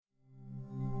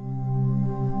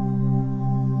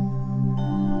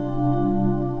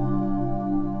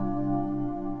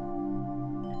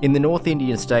In the North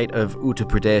Indian state of Uttar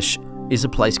Pradesh is a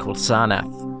place called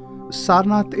Sarnath.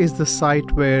 Sarnath is the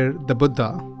site where the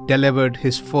Buddha delivered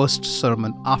his first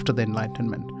sermon after the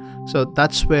Enlightenment. So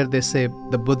that's where they say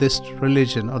the Buddhist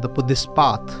religion or the Buddhist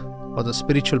path or the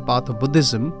spiritual path of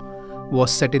Buddhism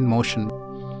was set in motion.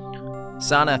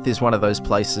 Sarnath is one of those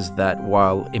places that,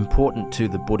 while important to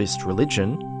the Buddhist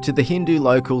religion, to the Hindu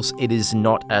locals it is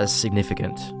not as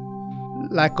significant.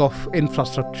 Lack of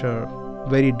infrastructure,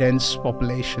 very dense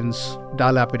populations,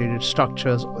 dilapidated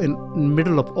structures. In the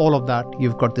middle of all of that,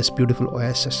 you've got this beautiful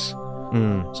oasis.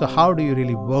 So how do you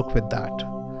really work with that?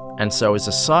 And so as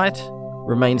a site,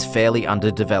 remains fairly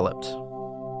underdeveloped.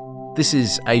 This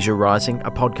is Asia Rising,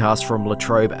 a podcast from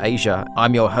Trobe Asia.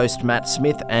 I'm your host, Matt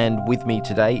Smith, and with me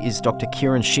today is Dr.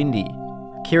 Kiran Shindi.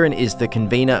 Kiran is the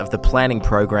convener of the planning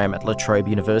program at Trobe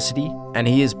University, and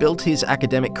he has built his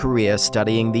academic career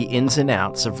studying the ins and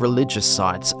outs of religious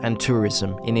sites and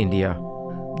tourism in India.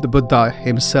 The Buddha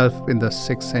himself in the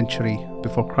 6th century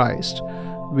before Christ,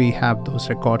 we have those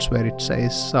records where it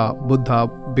says Buddha,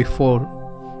 before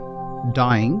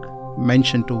dying,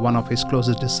 mentioned to one of his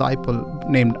closest disciples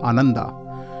named Ananda,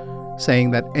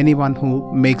 saying that anyone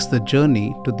who makes the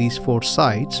journey to these 4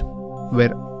 sites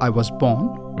where I was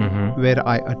born, where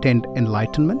I attained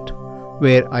enlightenment,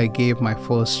 where I gave my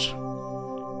first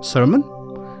sermon,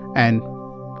 and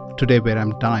today where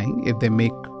I'm dying, if they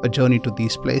make a journey to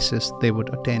these places, they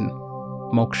would attain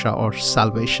moksha or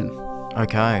salvation.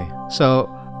 Okay. So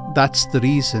that's the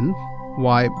reason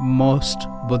why most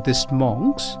Buddhist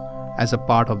monks, as a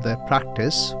part of their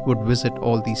practice, would visit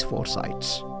all these 4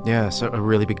 sites. Yeah, so a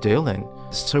really big deal then.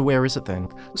 So where is it then?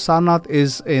 Sarnath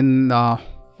is in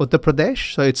Uttar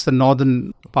Pradesh, so it's the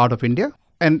northern part of India.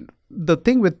 And the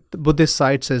thing with Buddhist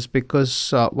sites is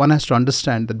because one has to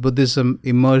understand that Buddhism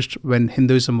emerged when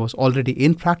Hinduism was already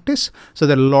in practice. So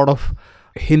there are a lot of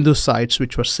Hindu sites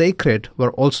which were sacred,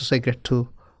 were also sacred to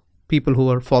people who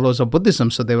were followers of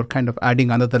Buddhism, so they were kind of adding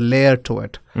another layer to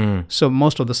it. So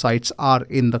most of the sites are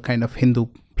in the kind of Hindu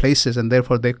places, and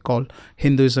therefore they call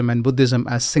Hinduism and Buddhism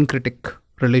as syncretic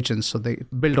religions, so they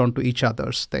build onto each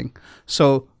other's thing.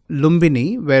 So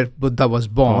Lumbini, where Buddha was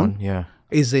born,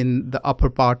 is in the upper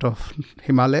part of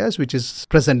Himalayas, which is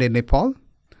present in Nepal,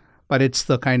 but it's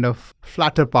the kind of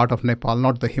flatter part of Nepal,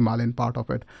 not the Himalayan part of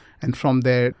it. And from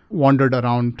there wandered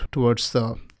around towards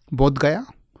the Bodh Gaya.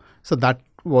 So that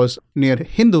was near a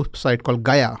Hindu site called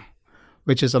Gaya,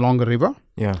 which is along a river.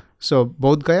 So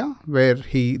Bodh Gaya, where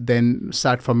he then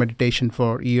sat for meditation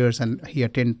for years and he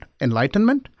attained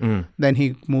enlightenment. Then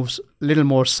he moves a little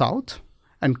more south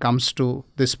and comes to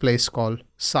this place called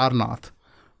Sarnath,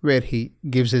 where he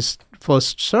gives his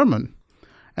first sermon.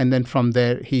 And then from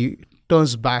there, he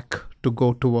turns back to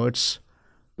go towards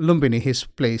Lumbini, his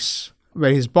place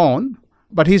where he's born.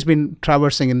 But he's been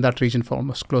traversing in that region for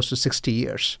almost close to 60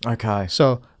 years. Okay.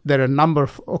 So there are a number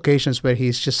of occasions where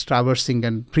he's just traversing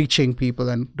and preaching people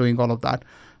and doing all of that.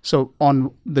 So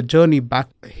on the journey back,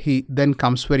 he then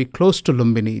comes very close to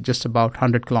Lumbini, just about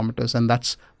 100 kilometers. And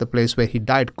that's the place where he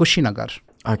died, Kushinagar.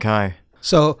 Okay.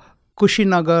 So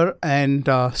Kushinagar and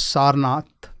Sarnath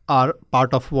are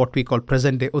part of what we call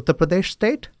present-day Uttar Pradesh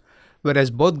state, whereas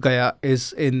Bodh Gaya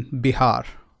is in Bihar,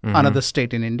 another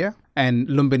state in India, and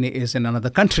Lumbini is in another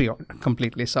country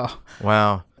completely. So,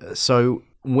 wow. So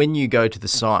when you go to the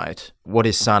site, what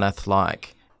is Sarnath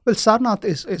like? Well, Sarnath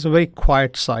is a very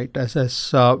quiet site,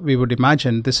 as we would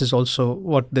imagine. This is also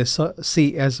what they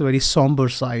see as a very somber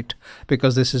site,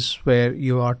 because this is where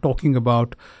you are talking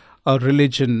about a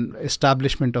religion,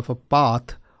 establishment of a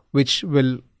path which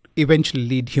will eventually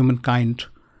lead humankind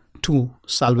to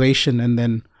salvation and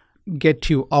then get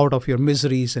you out of your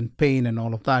miseries and pain and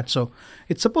all of that. So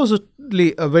it's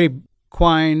supposedly a very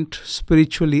quiet,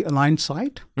 spiritually aligned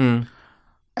site. And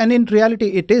in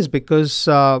reality, it is, because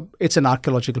it's an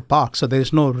archaeological park. So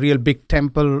there's no real big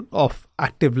temple of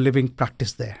active living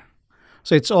practice there.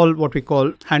 So it's all what we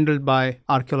call handled by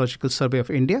Archaeological Survey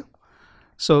of India.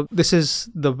 So this is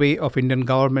the way of Indian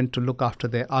government to look after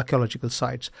their archaeological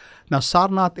sites. Now,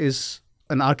 Sarnath is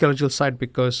an archaeological site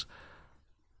because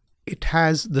it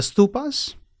has the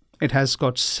stupas. It has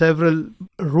got several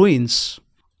ruins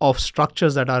of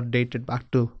structures that are dated back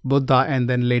to Buddha and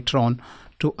then later on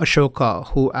to Ashoka,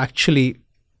 who actually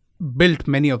built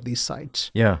many of these sites.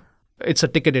 Yeah. It's a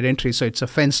ticketed entry, so it's a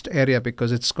fenced area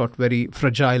because it's got very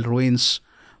fragile ruins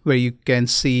where you can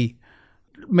see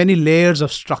many layers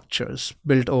of structures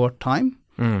built over time.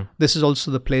 This is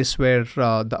also the place where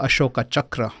the Ashoka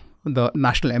Chakra, the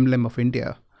national emblem of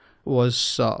India,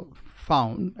 was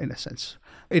found, in a sense.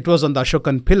 It was on the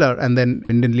Ashokan pillar, and then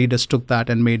Indian leaders took that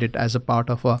and made it as a part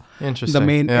of the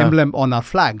main emblem on our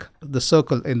flag. The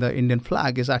circle in the Indian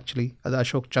flag is actually the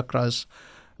Ashok Chakra's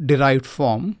derived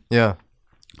form. Yeah.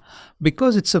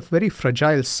 Because it's a very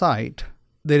fragile site,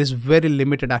 there is very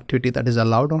limited activity that is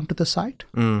allowed onto the site.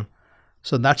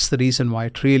 So that's the reason why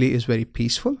it really is very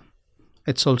peaceful.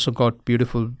 It's also got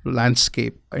beautiful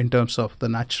landscape in terms of the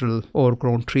natural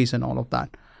overgrown trees and all of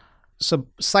that. So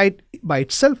site by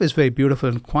itself is very beautiful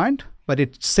and quaint, but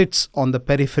it sits on the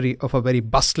periphery of a very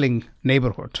bustling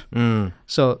neighborhood.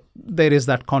 So there is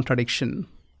that contradiction.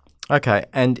 Okay,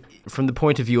 and from the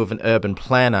point of view of an urban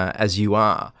planner, as you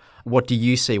are, what do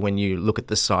you see when you look at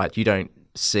the site? You don't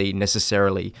see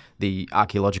necessarily the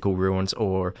archaeological ruins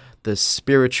or the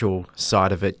spiritual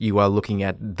side of it. You are looking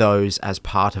at those as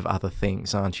part of other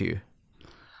things, aren't you?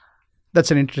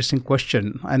 That's an interesting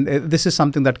question. And this is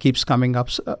something that keeps coming up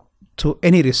to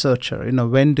any researcher.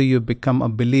 When do you become a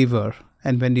believer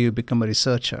and when do you become a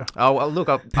researcher? Oh, well, look,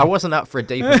 I wasn't up for a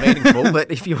deep and meaningful, but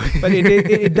if you... But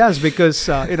it does, because,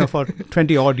 for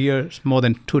 20 odd years, more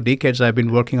than 2 decades, I've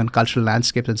been working on cultural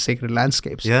landscapes and sacred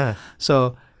landscapes. Yeah.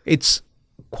 So it's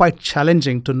quite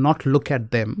challenging to not look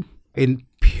at them in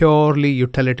purely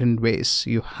utilitarian ways.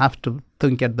 You have to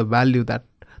think at the value that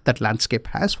landscape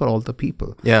has for all the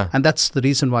people. Yeah. And that's the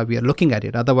reason why we are looking at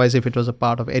it. Otherwise, if it was a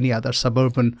part of any other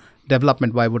suburban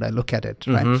development, why would I look at it,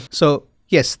 right? So,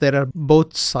 yes, there are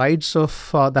both sides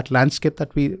of that landscape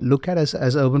that we look at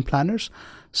as urban planners.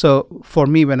 So, for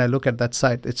me, when I look at that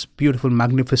site, it's beautiful,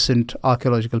 magnificent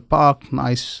archaeological park,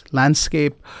 nice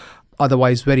landscape,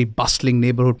 otherwise very bustling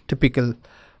neighborhood, typical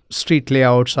street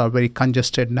layouts are very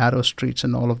congested, narrow streets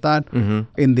and all of that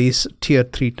in these tier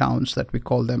 3 towns that we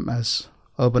call them as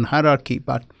urban hierarchy,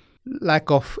 but lack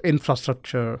of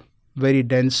infrastructure, very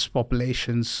dense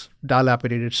populations,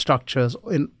 dilapidated structures.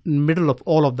 In the middle of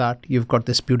all of that, you've got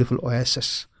this beautiful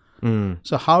oasis.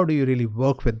 So how do you really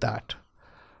work with that?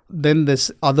 Then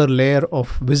this other layer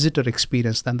of visitor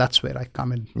experience, then that's where I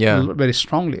come in very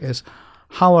strongly, is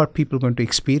how are people going to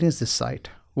experience this site?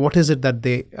 What is it that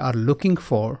they are looking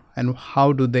for, and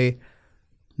how do they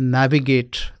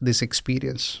navigate this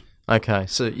experience? Okay,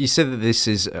 so you said that this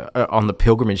is on the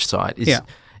pilgrimage site.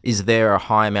 Is there a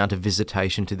high amount of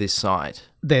visitation to this site?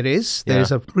 There is. There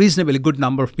is a reasonably good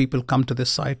number of people come to this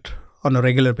site on a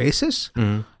regular basis.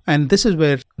 And this is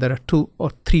where there are 2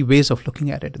 or 3 ways of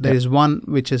looking at it. There is one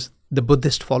which is the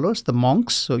Buddhist followers, the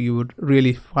monks. So you would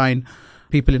really find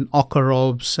people in ochre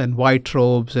robes and white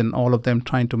robes and all of them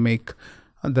trying to make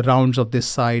the rounds of this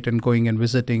site and going and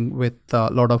visiting with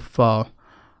a lot of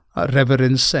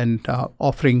reverence and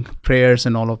offering prayers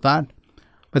and all of that.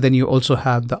 But then you also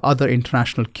have the other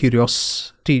international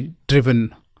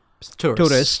curiosity-driven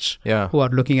tourists who are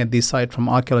looking at this site from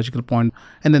archaeological point.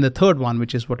 And then the third one,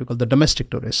 which is what we call the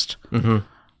domestic tourist,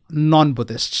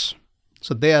 non-Buddhists.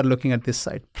 So they are looking at this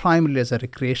site primarily as a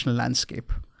recreational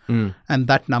landscape. And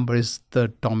that number is the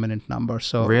dominant number.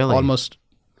 So almost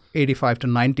 85 to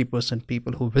 90%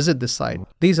 people who visit this site,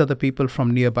 these are the people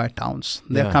from nearby towns.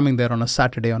 They're coming there on a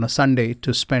Saturday, on a Sunday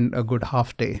to spend a good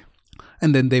half day.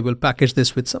 And then they will package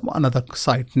this with another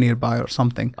site nearby or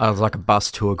something. Like a bus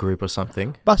tour group or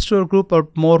something? Bus tour group, or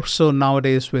more so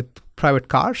nowadays with private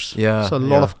cars. Yeah. So a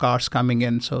lot of cars coming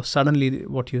in. So suddenly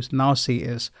what you now see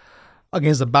is,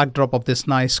 against the backdrop of this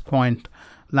nice, quaint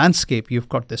landscape, you've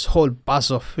got this whole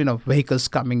buzz of vehicles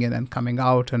coming in and coming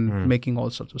out and making all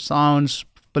sorts of sounds,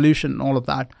 pollution, all of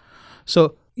that.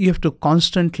 So you have to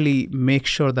constantly make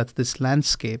sure that this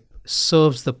landscape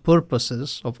serves the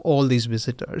purposes of all these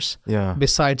visitors,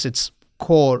 besides its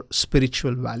core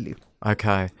spiritual value.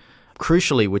 Okay.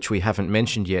 Crucially, which we haven't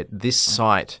mentioned yet, this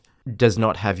site does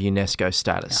not have UNESCO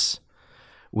status,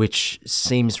 which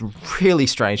seems really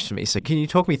strange to me. So can you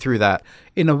talk me through that?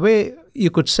 In a way,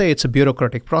 you could say it's a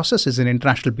bureaucratic process. It's an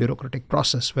international bureaucratic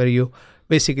process where you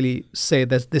basically say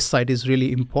that this site is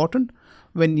really important.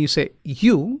 When you say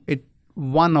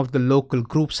one of the local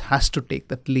groups has to take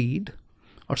that lead,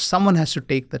 or someone has to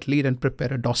take that lead and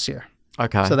prepare a dossier.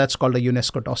 Okay. So that's called a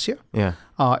UNESCO dossier,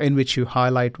 in which you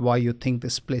highlight why you think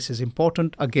this place is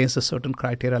important against a certain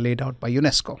criteria laid out by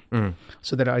UNESCO.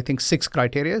 So there are, I think, 6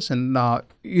 criteria, and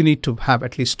you need to have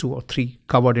at least 2 or 3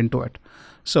 covered into it.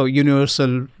 So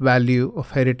universal value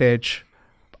of heritage,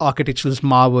 architectural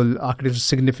marvel, architectural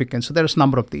significance. So there's a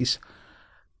number of these.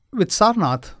 With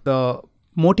Sarnath, the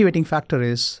motivating factor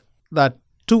is that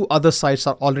 2 other sites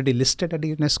are already listed at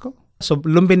UNESCO. So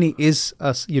Lumbini is a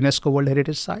UNESCO World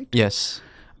Heritage Site. Yes.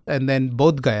 And then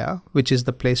Bodh Gaya, which is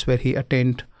the place where he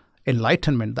attained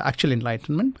Enlightenment, the actual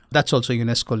Enlightenment. That's also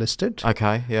UNESCO listed.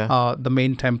 Okay, yeah. The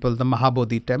main temple, the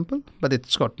Mahabodhi temple, but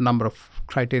it's got a number of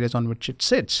criteria on which it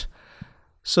sits.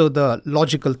 So the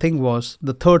logical thing was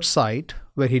the third site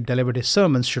where he delivered his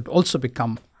sermons should also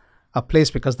become a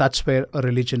place, because that's where a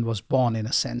religion was born, in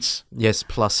a sense. Yes,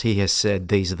 plus he has said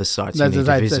these are the sites you need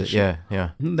to visit. Yeah.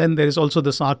 Then there is also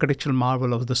this architectural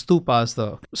marvel of the stupas,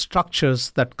 the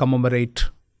structures that commemorate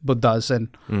Buddhas and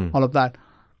all of that.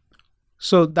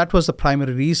 So that was the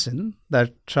primary reason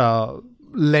that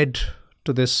led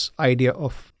to this idea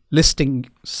of listing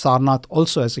Sarnath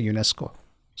also as a UNESCO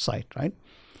site, right?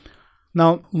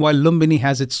 Now, while Lumbini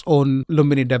has its own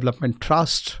Lumbini Development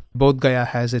Trust, Bodh Gaya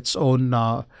has its own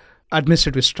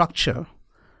administrative structure,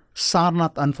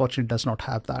 Sarnath unfortunately does not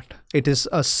have that. It is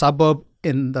a suburb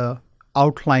in the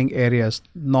outlying areas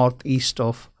northeast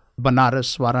of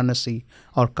Banaras, Varanasi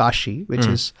or Kashi, which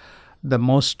is the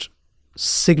most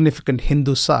significant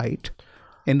Hindu site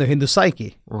in the Hindu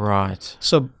psyche. Right.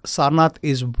 So Sarnath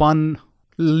is one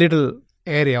little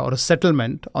area or a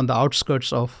settlement on the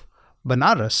outskirts of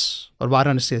Banaras, or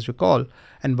Varanasi as we call,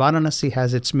 and Varanasi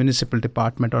has its municipal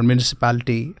department or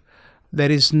municipality.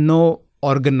 There is no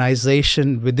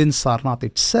organization within Sarnath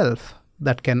itself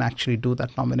that can actually do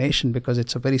that nomination because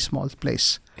it's a very small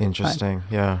place. Interesting,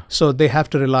 right? Yeah. So they have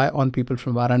to rely on people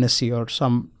from Varanasi or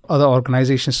some other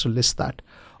organizations to list that.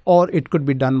 Or it could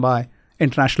be done by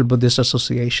International Buddhist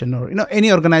Association, or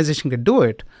any organization can do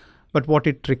it. But what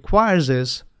it requires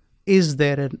is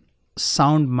there a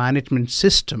sound management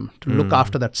system to look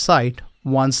after that site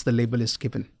once the label is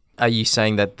given? Are you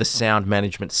saying that the sound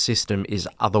management system is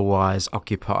otherwise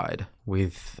occupied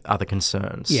with other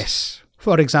concerns? Yes.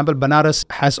 For example, Banaras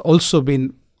has also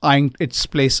been eyeing its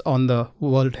place on the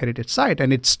World Heritage Site,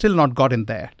 and it's still not gotten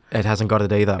there. It hasn't got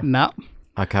it either? No.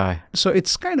 Okay. So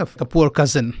it's kind of a poor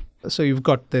cousin. So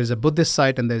there's a Buddhist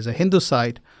site and there's a Hindu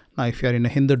site. Now, if you're in a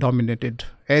Hindu-dominated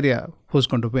area, who's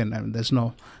going to win? I mean, there's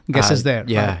no guesses there.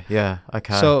 Yeah,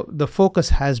 okay. So the focus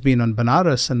has been on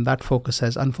Banaras, and that focus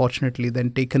has unfortunately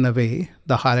then taken away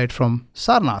the highlight from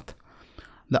Sarnath.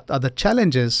 The other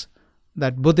challenge is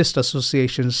that Buddhist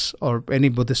associations or any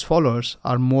Buddhist followers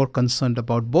are more concerned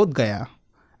about Bodh Gaya,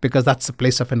 because that's the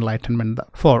place of enlightenment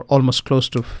for almost close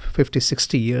to 50,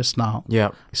 60 years now.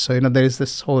 Yeah. So, there is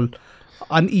this whole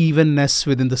unevenness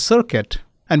within the circuit.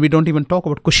 And we don't even talk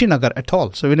about Kushinagar at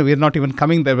all. So, we're not even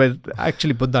coming there where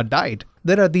actually Buddha died.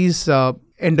 There are these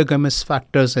endogamous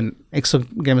factors and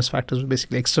exogamous factors,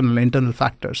 basically external and internal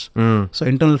factors. So,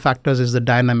 internal factors is the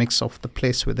dynamics of the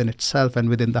place within itself and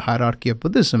within the hierarchy of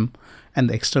Buddhism. And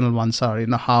the external ones are,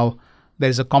 how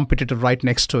there's a competitor right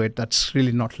next to it that's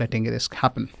really not letting it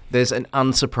happen. There's an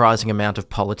unsurprising amount of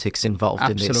politics involved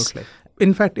in this. Absolutely.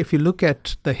 In fact, if you look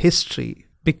at the history,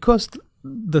 because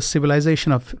the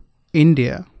civilization of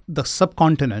India, the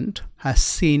subcontinent, has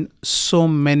seen so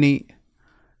many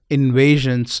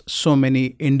invasions, so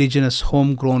many indigenous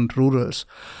homegrown rulers.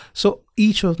 So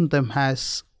each of them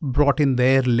has brought in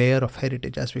their layer of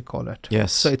heritage, as we call it.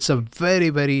 Yes. So it's a very,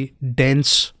 very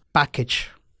dense package.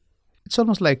 It's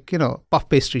almost like, puff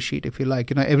pastry sheet, if you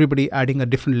like, everybody adding a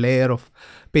different layer of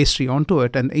pastry onto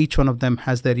it, and each one of them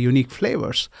has their unique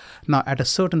flavors. Now, at a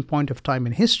certain point of time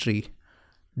in history,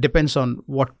 depends on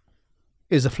what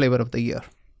is the flavor of the year.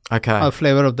 Okay. A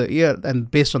flavor of the year,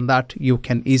 and based on that, you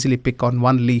can easily pick on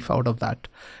one leaf out of that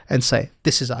and say,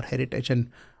 this is our heritage. And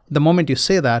the moment you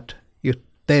say that, you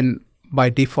then by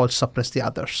default suppress the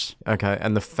others. Okay,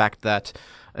 and the fact that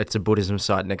it's a Buddhism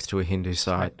site next to a Hindu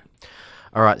site. Right.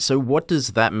 All right, so what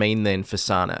does that mean then for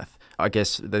Sarnath? I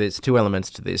guess there's two elements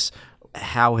to this.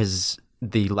 How has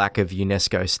the lack of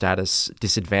UNESCO status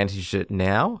disadvantaged it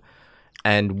now?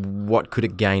 And what could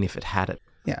it gain if it had it?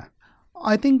 Yeah,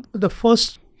 I think the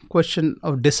first question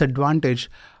of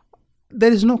disadvantage,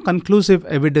 there is no conclusive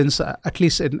evidence, at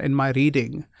least in my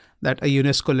reading, that a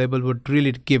UNESCO label would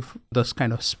really give this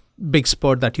kind of big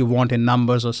spurt that you want in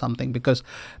numbers or something, because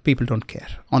people don't care,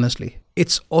 honestly.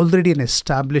 It's already an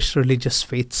established religious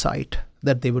faith site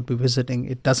that they would be visiting.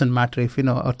 It doesn't matter if,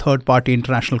 a third-party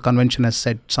international convention has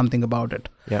said something about it.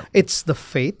 Yeah. It's the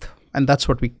faith, and that's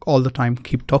what we all the time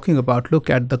keep talking about. Look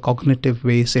at the cognitive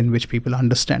ways in which people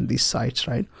understand these sites,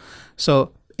 right?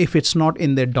 So if it's not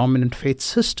in their dominant faith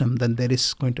system, then there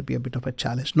is going to be a bit of a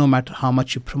challenge. No matter how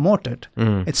much you promote it,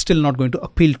 it's still not going to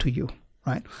appeal to you,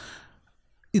 right?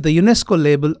 The UNESCO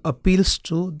label appeals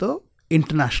to the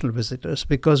international visitors,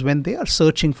 because when they are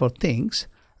searching for things,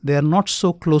 they are not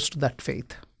so close to that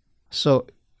faith. So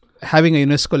having a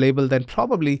UNESCO label then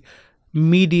probably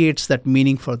mediates that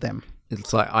meaning for them.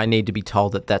 It's like I need to be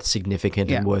told that that's significant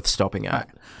and worth stopping at.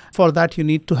 For that, you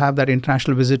need to have that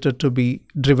international visitor to be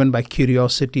driven by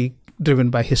curiosity, driven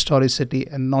by historicity,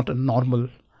 and not a normal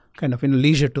kind of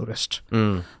leisure tourist.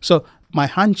 So my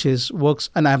hunch works,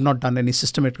 and I have not done any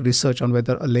systematic research on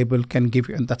whether a label can give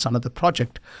you, and that's another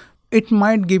project. It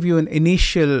might give you an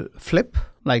initial flip,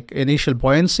 like initial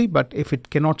buoyancy, but if it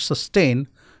cannot sustain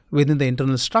within the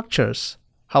internal structures,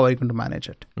 how are you going to manage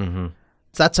it?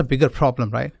 That's a bigger problem,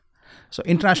 right? So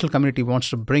international community wants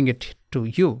to bring it to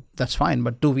you. That's fine.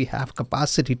 But do we have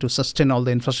capacity to sustain all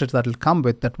the infrastructure that will come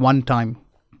with that one-time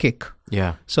kick?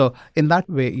 Yeah. So in that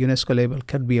way, UNESCO label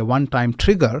can be a one-time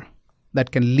trigger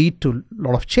that can lead to a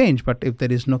lot of change. But if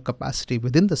there is no capacity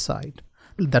within the site,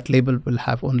 that label will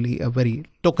have only a very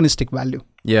tokenistic value.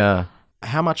 Yeah.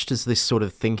 How much does this sort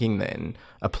of thinking then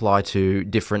apply to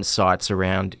different sites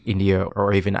around India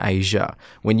or even Asia?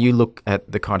 When you look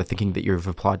at the kind of thinking that you've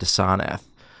applied to Sarnath,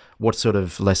 what sort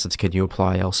of lessons can you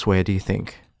apply elsewhere, do you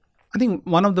think? I think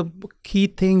one of the key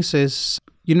things is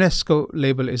UNESCO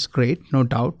label is great, no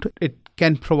doubt. It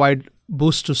can provide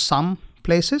boost to some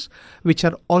places which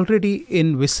are already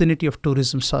in vicinity of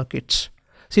tourism circuits.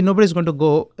 See, nobody's going to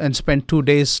go and spend 2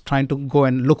 days trying to go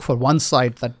and look for one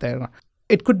site that there.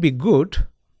 It could be good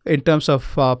in terms of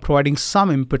providing some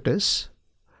impetus,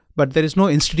 but there is no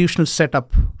institutional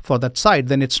setup for that site,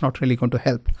 then it's not really going to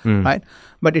help, right?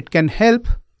 But it can help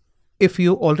if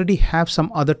you already have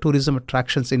some other tourism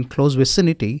attractions in close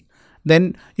vicinity.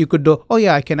 Then you could do,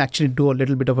 I can actually do a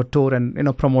little bit of a tour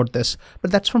and promote this.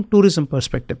 But that's from tourism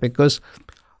perspective, because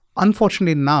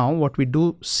unfortunately now what we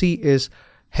do see is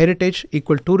heritage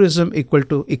equal tourism equal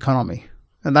to economy.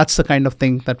 And that's the kind of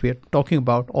thing that we are talking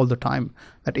about all the time,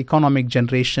 that economic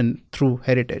generation through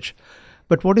heritage.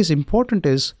 But what is important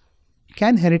is,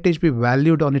 can heritage be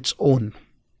valued on its own?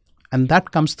 And that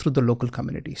comes through the local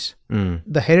communities.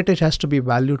 The heritage has to be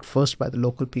valued first by the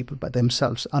local people, by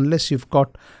themselves. Unless you've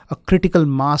got a critical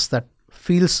mass that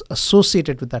feels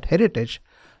associated with that heritage,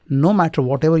 no matter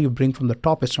whatever you bring from the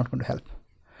top, it's not going to help.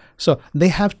 So they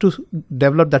have to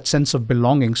develop that sense of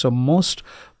belonging. So most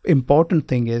important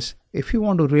thing is, if you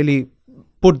want to really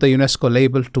put the UNESCO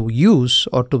label to use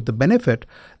or to the benefit,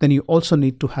 then you also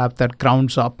need to have that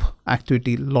grounds up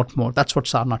activity a lot more. That's what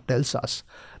Sarnath tells us.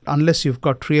 Unless you've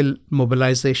got real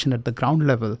mobilization at the ground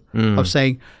level of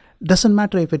saying, doesn't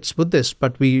matter if it's Buddhist,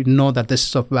 but we know that this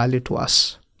is of value to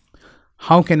us.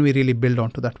 How can we really build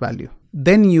onto that value?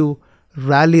 Then you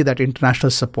rally that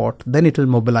international support, then it will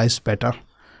mobilize better.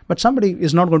 But somebody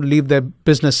is not going to leave their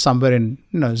business somewhere in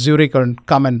Zurich and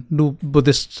come and do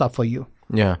Buddhist stuff for you.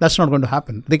 Yeah. That's not going to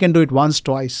happen. They can do it once,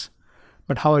 twice.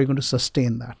 But how are you going to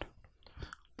sustain that?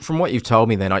 From what you've told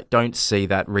me then, I don't see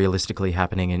that realistically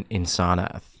happening in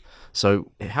Sarnath.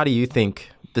 So how do you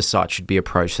think the site should be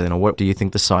approached then, or what do you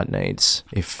think the site needs,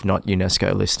 if not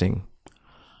UNESCO listing?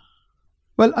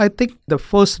 Well, I think the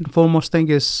first and foremost thing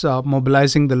is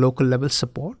mobilizing the local level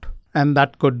support. And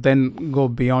that could then go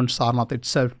beyond Sarnath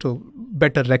itself to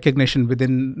better recognition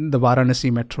within the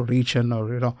Varanasi metro region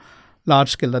or,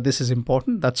 large scale that this is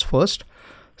important. That's first.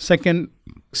 Second,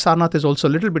 Sarnath is also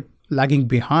a little bit lagging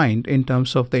behind in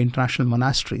terms of the international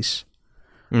monasteries.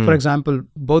 For example,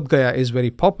 Bodh Gaya is very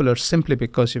popular simply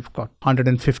because you've got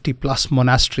 150 plus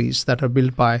monasteries that are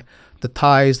built by the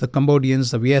Thais, the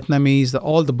Cambodians, the Vietnamese,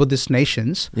 all the Buddhist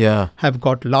nations have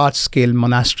got large-scale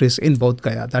monasteries in Bodh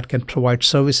Gaya that can provide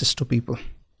services to people.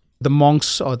 The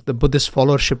monks or the Buddhist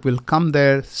followership will come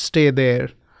there, stay there,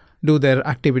 do their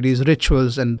activities,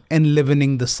 rituals, and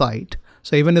enlivening the site.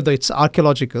 So even though it's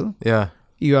archaeological,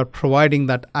 you are providing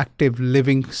that active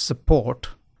living support.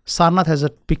 Sarnath has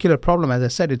a peculiar problem. As I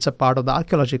said, it's a part of the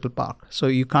archaeological park. So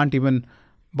you can't even,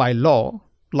 by law,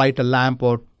 light a lamp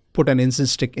or put an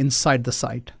incense stick inside the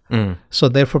site. So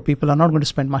therefore, people are not going to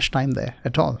spend much time there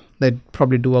at all. They'd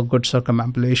probably do a good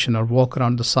circumambulation or walk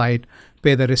around the site,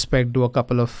 pay their respect, do a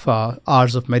couple of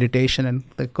hours of meditation, and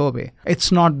they go away.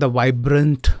 It's not the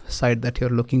vibrant site that you're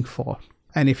looking for.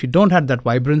 And if you don't have that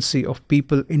vibrancy of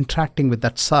people interacting with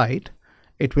that site,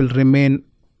 it will remain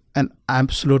an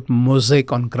absolute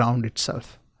mosaic on ground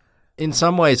itself. In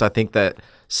some ways, I think that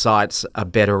sites are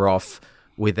better off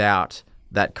without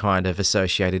that kind of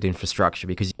associated infrastructure,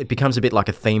 because it becomes a bit like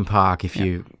a theme park if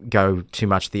you go too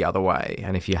much the other way,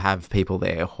 and if you have people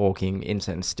there hawking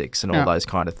incense sticks and all those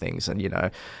kind of things,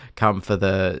 and come for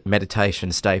the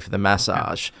meditation, stay for the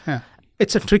massage.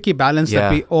 It's a tricky balance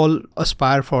that we all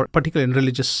aspire for, particularly in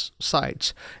religious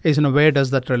sites, is where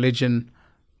does that religion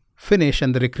finish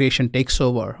and the recreation takes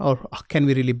over, or can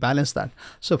we really balance that?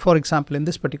 So for example, in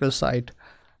this particular site,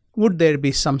 would there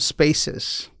be some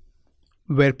spaces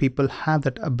where people have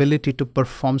that ability to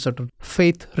perform certain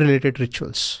faith-related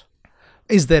rituals.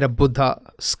 Is there a Buddha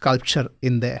sculpture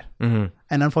in there? Mm-hmm.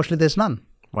 And unfortunately, there's none.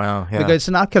 Wow. Yeah. Because it's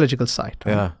an archaeological site.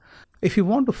 Right? Yeah. If you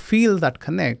want to feel that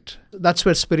connect, that's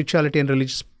where spirituality and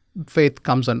religious faith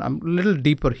comes in. I'm a little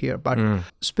deeper here, but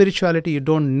spirituality, you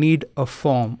don't need a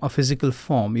form, a physical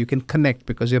form. You can connect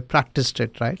because you've practiced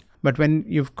it, right? But when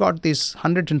you've got these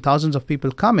hundreds and thousands of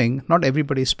people coming, not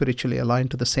everybody is spiritually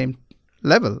aligned to the same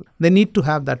level. They need to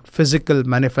have that physical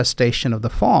manifestation of the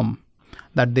form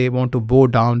that they want to bow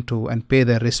down to and pay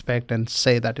their respect and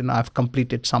say that, I've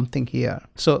completed something here.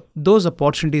 So those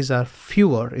opportunities are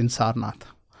fewer in Sarnath.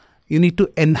 You need to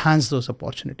enhance those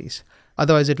opportunities.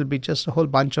 Otherwise, it'll be just a whole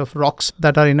bunch of rocks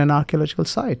that are in an archaeological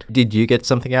site. Did you get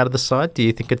something out of the site? Do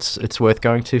you think it's worth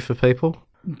going to for people?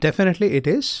 Definitely it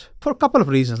is, for a couple of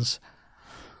reasons.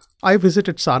 I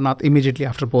visited Sarnath immediately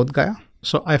after Bodh Gaya,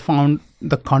 so I found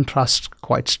the contrast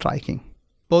quite striking.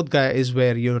 Bodh Gaya is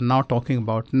where you're now talking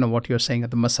about what you're saying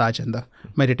at the massage and the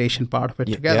meditation part of it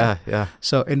together. Yeah.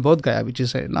 So in Bodh Gaya, which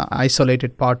is an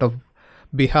isolated part of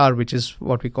Bihar, which is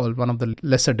what we call one of the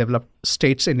lesser developed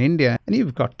states in India, and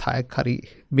you've got Thai curry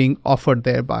being offered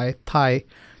there by Thai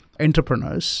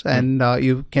entrepreneurs, and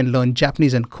you can learn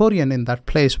Japanese and Korean in that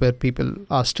place where people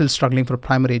are still struggling for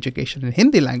primary education in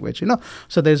Hindi language,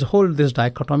 So there's this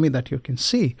dichotomy that you can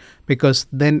see, because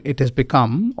then it has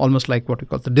become almost like what we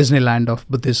call the Disneyland of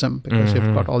Buddhism, because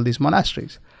you've got all these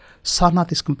monasteries.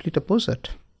 Sarnath is complete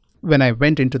opposite. When I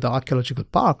went into the archaeological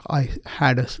park, I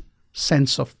had a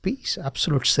sense of peace,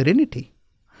 absolute serenity,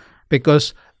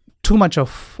 because too much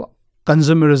of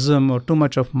consumerism or too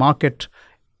much of market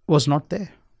was not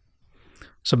there.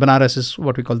 So Banaras is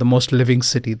what we call the most living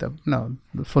city, the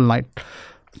full night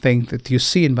thing that you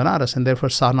see in Banaras, and therefore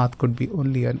Sarnath could be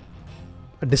only a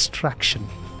distraction.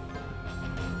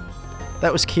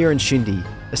 That was Kiran Shindi,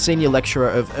 a senior lecturer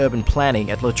of urban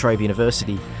planning at La Trobe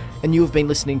University, and you have been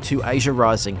listening to Asia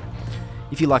Rising.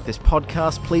 If you like this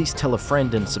podcast, please tell a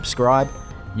friend and subscribe.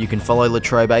 You can follow La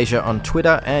Trobe Asia on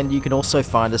Twitter, and you can also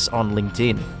find us on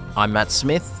LinkedIn. I'm Matt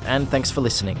Smith, and thanks for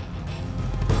listening.